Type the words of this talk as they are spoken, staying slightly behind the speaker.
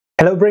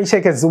Hello Brain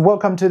Shakers,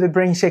 welcome to the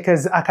Brain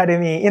Shakers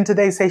Academy. In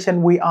today's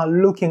session we are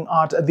looking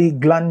at the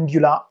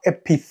glandular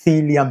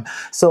epithelium.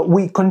 So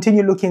we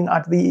continue looking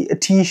at the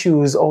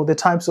tissues or the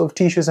types of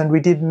tissues, and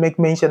we did make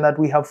mention that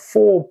we have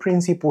 4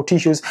 principal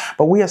tissues,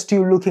 but we are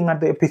still looking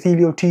at the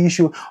epithelial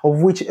tissue,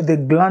 of which the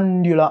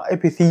glandular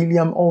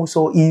epithelium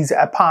also is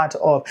a part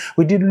of.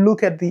 We did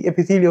look at the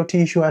epithelial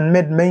tissue and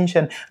made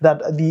mention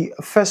that the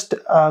first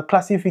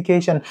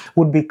classification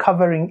would be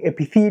covering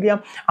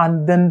epithelium,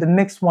 and then the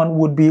next one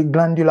would be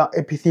glandular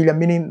epithelium,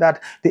 meaning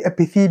that the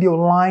epithelial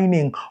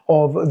lining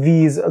of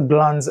these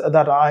glands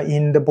that are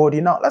in the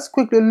body. Now let's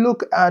quickly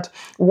look at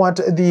what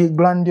the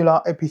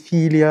glandular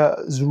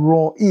epithelia's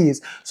role is.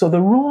 So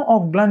the role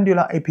of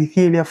glandular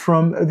epithelia,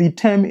 from the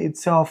term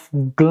itself,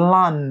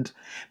 gland,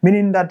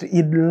 meaning that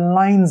it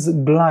lines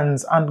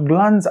glands, and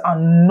glands are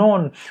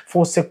known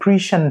for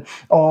secretion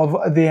of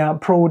their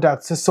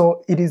products.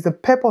 So it is the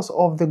purpose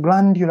of the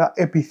glandular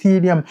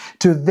epithelium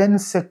to then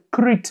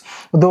secrete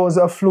those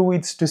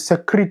fluids, to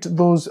secrete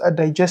those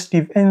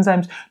digestive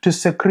enzymes, to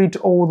secrete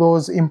all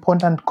those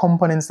important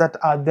components that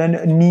are then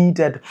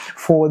needed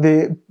for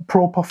the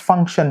proper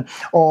function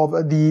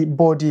of the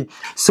body.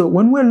 So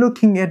when we're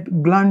looking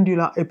at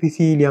glandular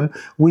epithelium,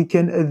 we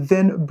can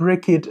then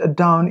break it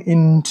down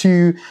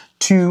into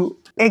 2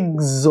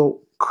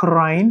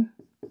 exocrine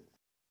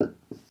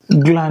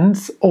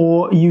glands,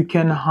 or you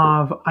can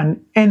have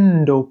an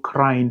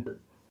endocrine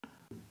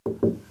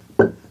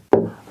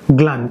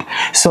gland.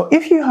 So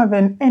if you have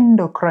an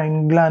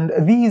endocrine gland,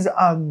 these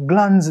are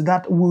glands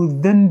that will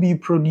then be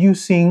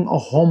producing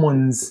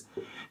hormones.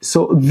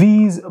 So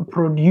these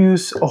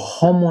produce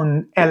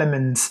hormone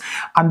elements,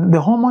 and the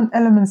hormone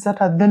elements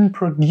that are then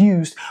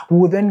produced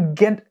will then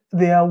get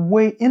their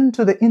way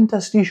into the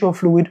interstitial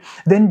fluid,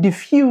 then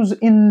diffuse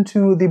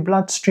into the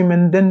bloodstream,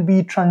 and then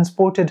be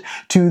transported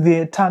to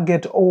the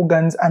target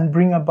organs and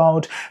bring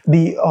about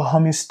the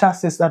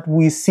homeostasis that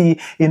we see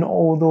in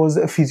all those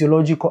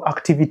physiological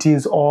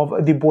activities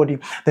of the body.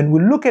 Then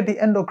we look at the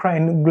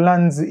endocrine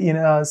glands in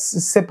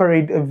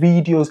separate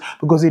videos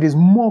because it is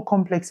more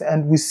complex,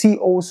 and we see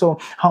also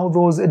how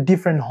those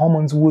different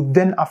hormones would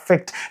then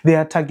affect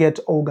their target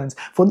organs.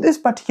 For this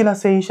particular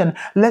session,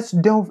 let's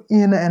delve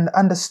in and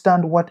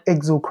understand what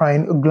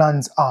exocrine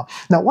glands are.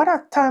 Now, what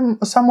are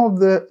some of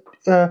the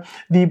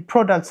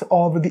products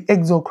of the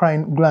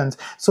exocrine glands?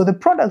 So the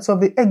products of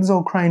the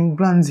exocrine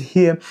glands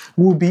here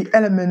will be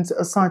elements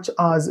such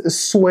as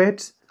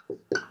sweat.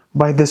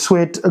 By the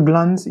sweat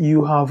glands,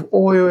 you have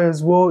oil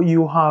as well.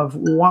 You have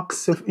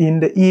wax in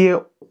the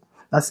ear,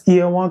 that's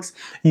earwax.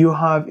 You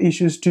have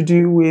issues to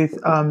do with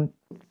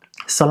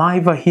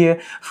saliva here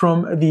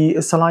from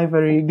the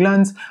salivary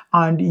glands,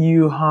 and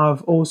you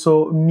have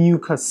also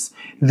mucus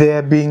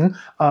there being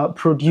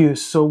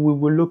produced. So we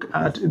will look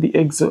at the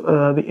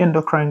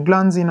endocrine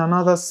glands in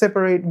another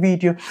separate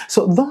video.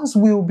 So those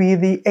will be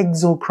the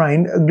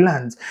exocrine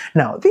glands.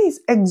 Now these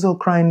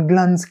exocrine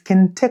glands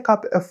can take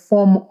up a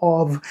form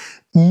of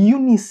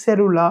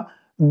unicellular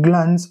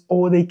glands,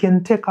 or they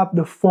can take up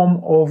the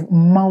form of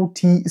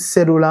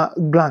multicellular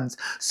glands.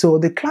 So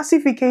the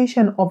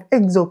classification of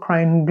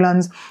exocrine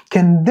glands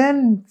can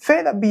then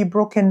further be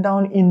broken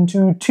down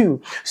into 2.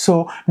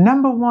 So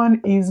number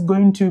 1 is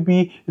going to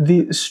be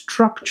the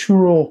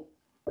structural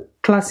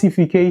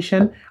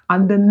classification,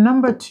 and then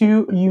number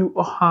 2 you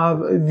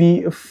have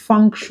the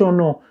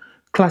functional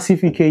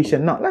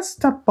classification. Now let's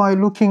start by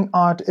looking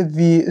at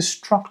the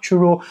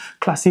structural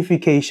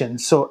classification.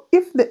 So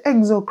if the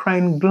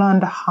exocrine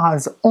gland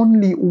has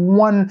only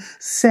 1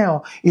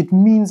 cell, it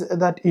means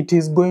that it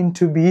is going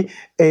to be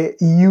a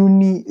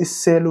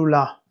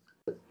unicellular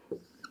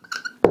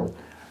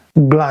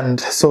gland.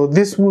 So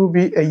this will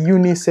be a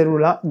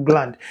unicellular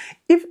gland.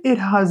 If it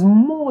has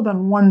more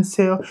than 1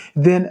 cell,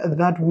 then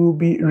that will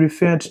be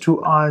referred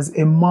to as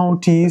a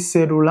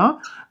multicellular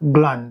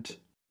gland.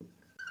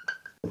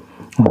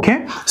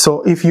 Okay,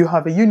 so if you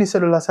have a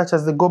unicellular, such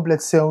as the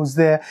goblet cells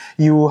there,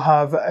 you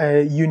have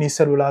a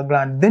unicellular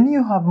gland. Then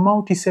you have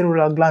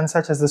multicellular glands,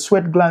 such as the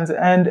sweat glands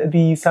and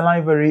the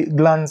salivary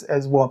glands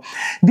as well.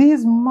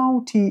 These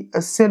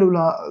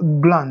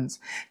multicellular glands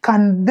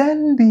can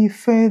then be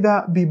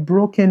further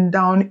broken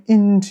down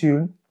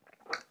into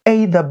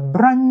either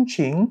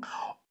branching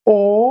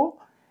or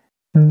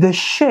the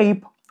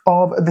shape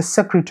of the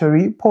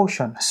secretory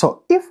portion.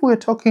 So if we're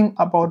talking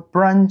about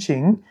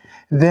branching,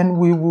 then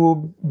we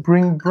will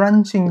bring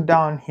branching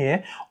down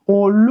here,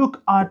 or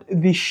look at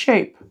the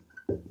shape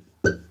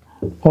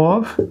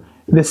of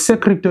the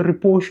secretory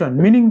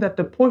portion, meaning that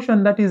the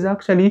portion that is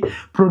actually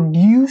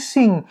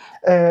producing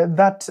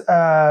that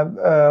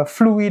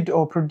fluid,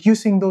 or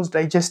producing those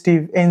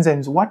digestive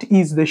enzymes. What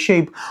is the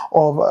shape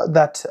of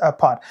that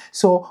part?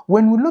 So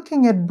when we're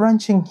looking at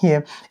branching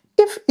here,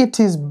 if it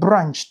is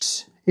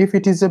branched, if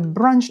it is a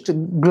branched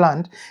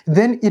gland,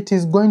 then it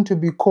is going to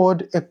be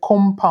called a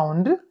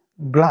compound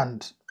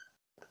gland.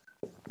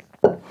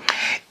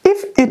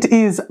 If it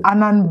is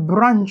an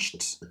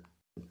unbranched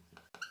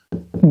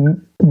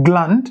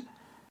gland,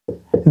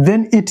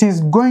 then it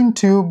is going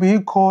to be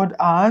called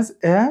as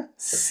a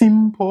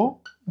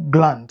simple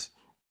gland.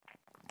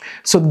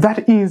 So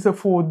that is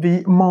for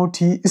the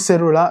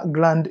multicellular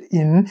gland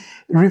in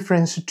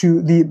reference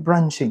to the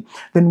branching.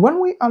 Then when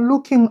we are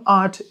looking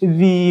at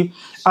the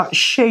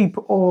shape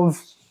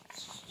of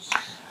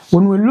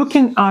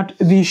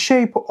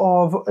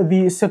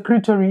the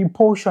secretory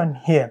portion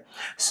here,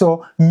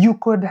 so you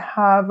could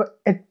have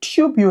a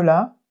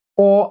tubular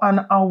or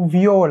an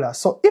alveolar.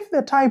 So if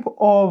the type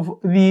of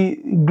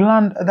the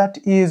gland that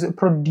is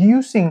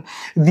producing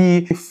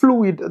the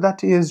fluid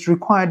that is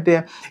required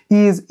there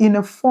is in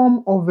a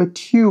form of a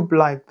tube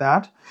like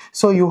that,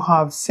 so you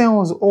have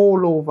cells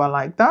all over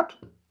like that.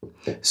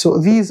 So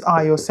these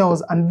are your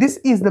cells, and this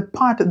is the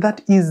part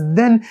that is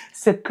then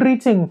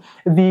secreting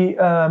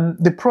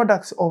the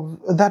products of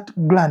that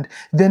gland.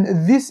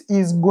 Then this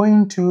is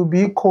going to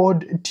be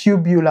called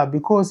tubular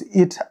because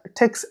it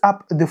takes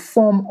up the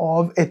form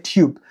of a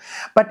tube.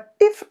 But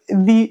if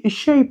the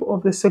shape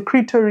of the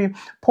secretory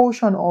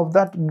portion of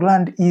that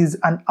gland is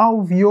an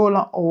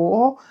alveolar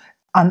or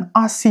an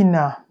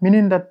acina,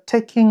 meaning that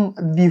taking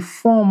the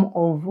form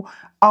of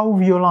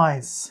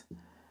alveoli,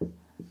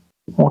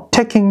 or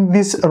taking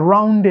this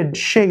rounded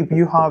shape,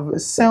 you have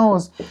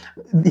cells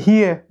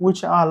here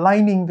which are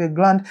lining the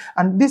gland,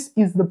 and this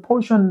is the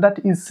portion that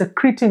is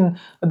secreting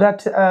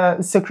that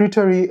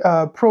secretory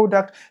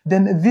product.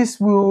 Then this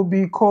will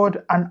be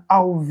called an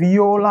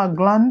alveolar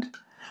gland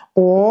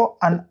or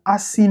an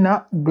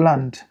acina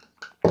gland.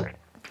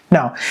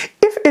 Now,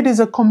 if it is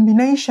a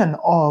combination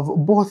of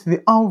both the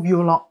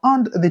alveolar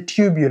and the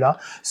tubular,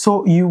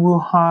 so you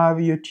will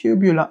have your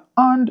tubular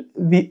and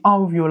the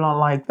alveolar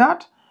like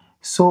that.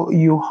 So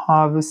you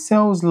have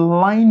cells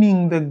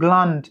lining the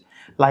gland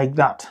like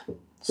that.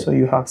 So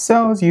you have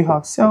cells,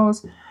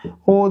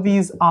 all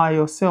these are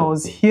your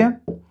cells here.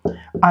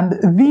 And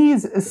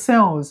these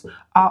cells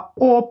are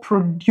all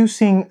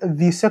producing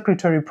the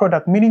secretory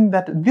product, meaning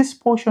that this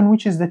portion,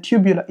 which is the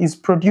tubular, is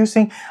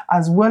producing,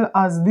 as well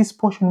as this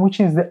portion, which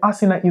is the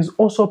acina, is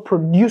also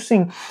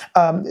producing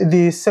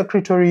the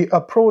secretory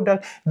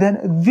product.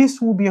 Then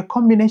this will be a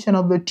combination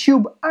of the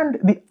tube and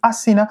the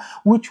acina,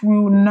 which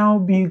will now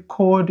be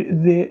called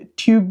the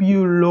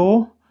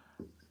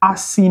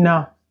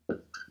tubulo-acina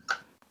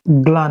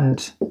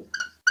gland.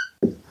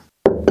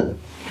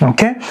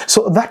 Okay,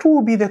 so that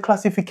will be the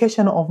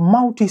classification of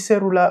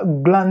multicellular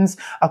glands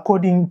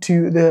according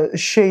to the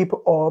shape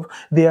of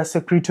their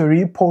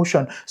secretory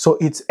portion. So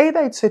it's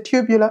either it's a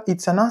tubular,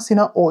 it's an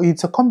acina, or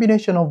it's a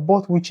combination of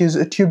both, which is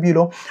a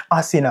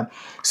tubulo-acina.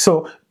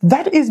 So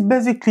that is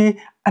basically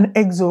an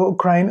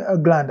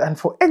exocrine gland. And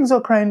for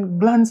exocrine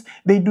glands,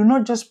 they do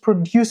not just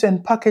produce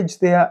and package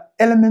their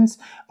elements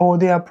or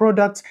their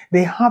products,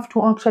 they have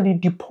to actually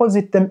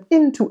deposit them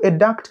into a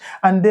duct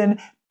and then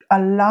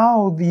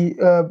allow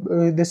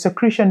the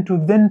secretion to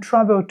then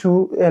travel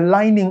to a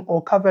lining or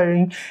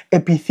covering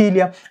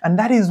epithelia, and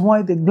that is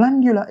why the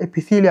glandular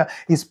epithelia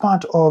is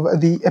part of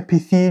the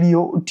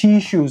epithelial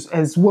tissues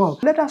as well.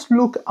 Let us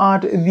look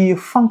at the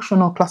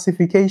functional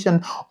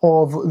classification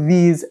of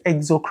these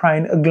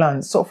exocrine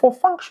glands. So for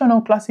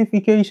functional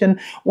classification,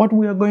 what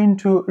we are going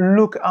to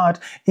look at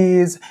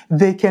is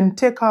they can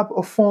take up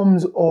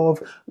forms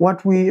of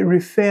what we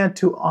refer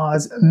to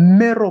as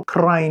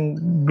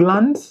merocrine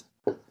glands,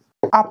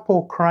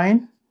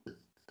 apocrine,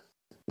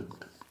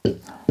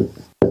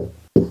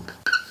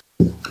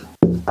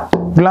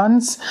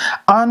 glands,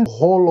 and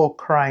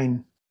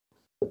holocrine.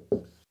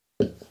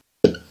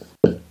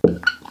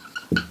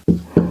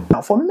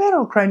 Now for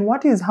merocrine,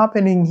 what is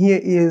happening here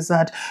is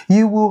that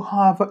you will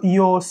have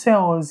your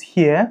cells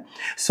here.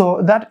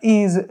 So that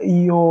is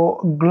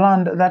your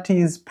gland that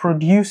is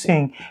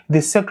producing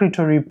the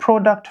secretory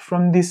product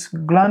from this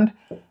gland.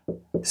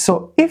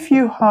 So if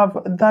you have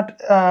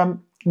that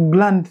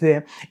gland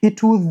there,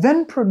 it will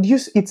then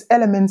produce its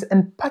elements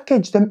and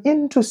package them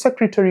into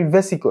secretory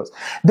vesicles.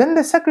 Then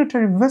the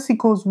secretory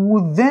vesicles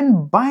will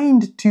then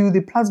bind to the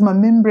plasma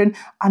membrane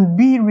and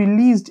be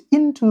released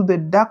into the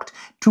duct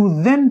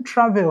to then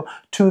travel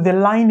to the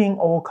lining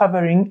or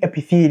covering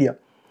epithelia.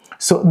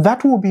 So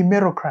that will be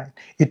merocrine.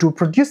 It will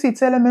produce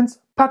its elements,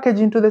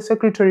 package into the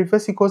secretory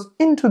vesicles,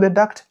 into the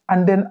duct,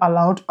 and then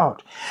allowed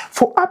out.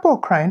 For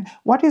apocrine,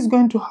 what is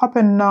going to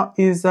happen now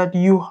is that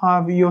you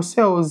have your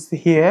cells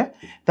here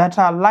that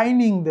are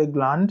lining the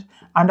gland,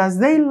 and as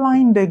they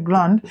line the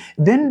gland,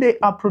 then they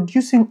are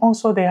producing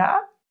also their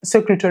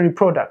secretory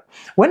product.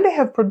 When they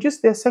have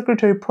produced their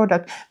secretory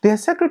product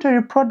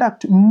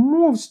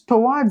moves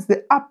towards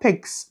the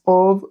apex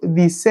of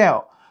the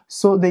cell.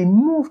 So they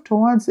move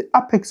towards the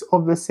apex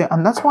of the cell,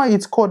 and that's why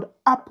it's called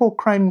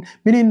apocrine,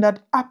 meaning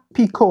that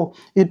apical,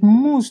 it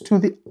moves to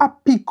the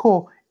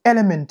apical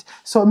element.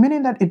 So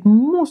meaning that it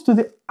moves to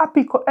the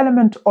apical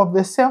element of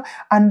the cell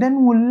and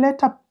then will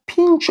later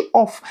pinch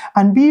off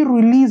and be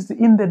released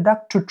in the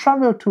duct to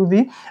travel to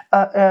the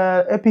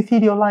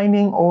epithelial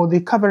lining or the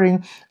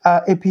covering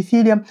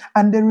epithelium,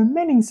 and the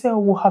remaining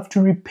cell will have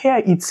to repair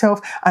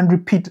itself and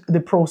repeat the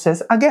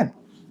process again.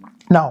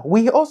 Now,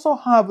 we also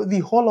have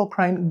the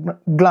holocrine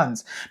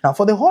glands. Now,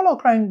 for the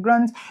holocrine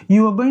glands,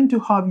 you are going to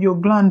have your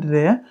gland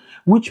there,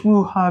 which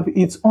will have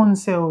its own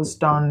cells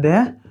down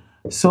there.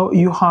 So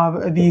you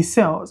have these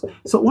cells.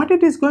 So what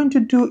it is going to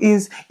do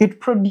is it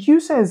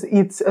produces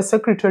its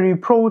secretory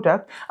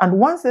product, and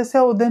once the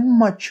cell then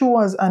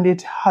matures and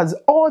it has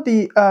all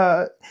the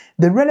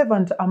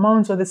relevant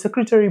amounts of the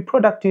secretory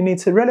product in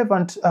its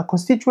relevant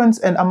constituents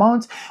and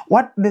amounts,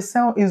 what the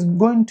cell is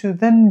going to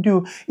then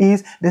do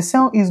is the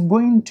cell is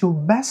going to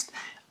burst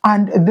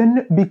and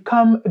then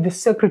become the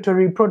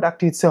secretory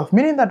product itself,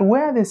 meaning that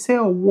where the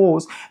cell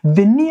was,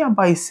 the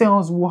nearby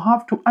cells will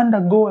have to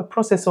undergo a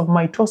process of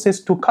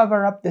mitosis to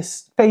cover up the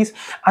space,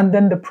 and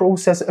then the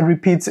process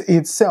repeats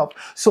itself.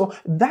 So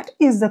that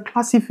is the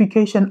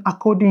classification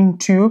according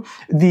to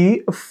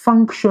the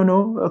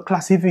functional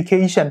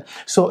classification.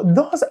 So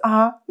those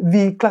are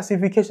the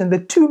classification, the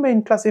two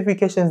main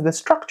classifications, the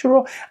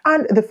structural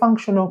and the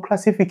functional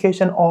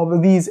classification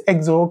of these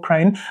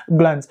exocrine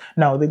glands.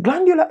 Now, the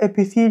glandular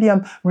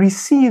epithelium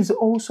receives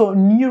also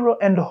neuro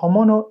and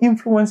hormonal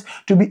influence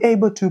to be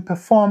able to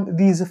perform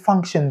these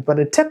functions. But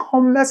the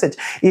take-home message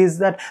is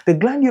that the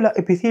glandular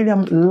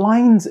epithelium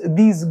lines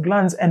these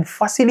glands and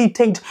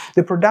facilitate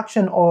the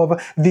production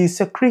of the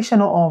secretion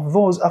of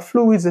those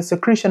fluids, the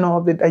secretion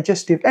of the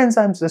digestive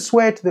enzymes, the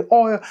sweat, the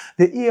oil,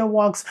 the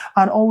earwax,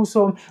 and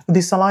also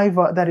the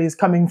saliva that is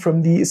coming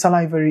from the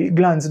salivary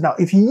glands. Now,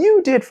 if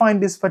you did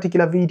find this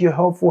particular video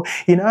helpful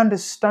in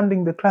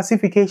understanding the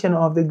classification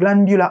of the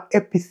glandular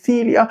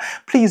epithelia,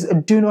 please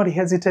do not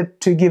hesitate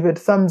to give it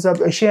thumbs up,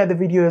 share the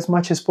video as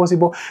much as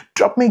possible,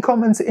 drop me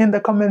comments in the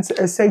comments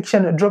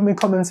section, drop me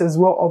comments as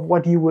well of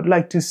what you would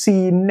like to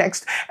see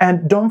next,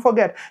 and don't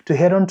forget to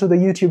head on to the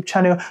YouTube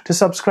channel to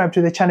subscribe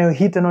to the channel,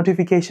 hit the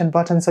notification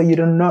button so you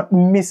do not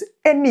miss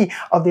any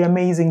of the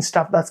amazing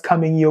stuff that's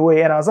coming your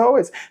way. And as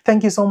always,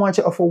 thank you so much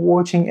for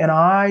watching, and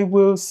I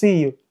will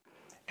see you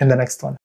in the next one.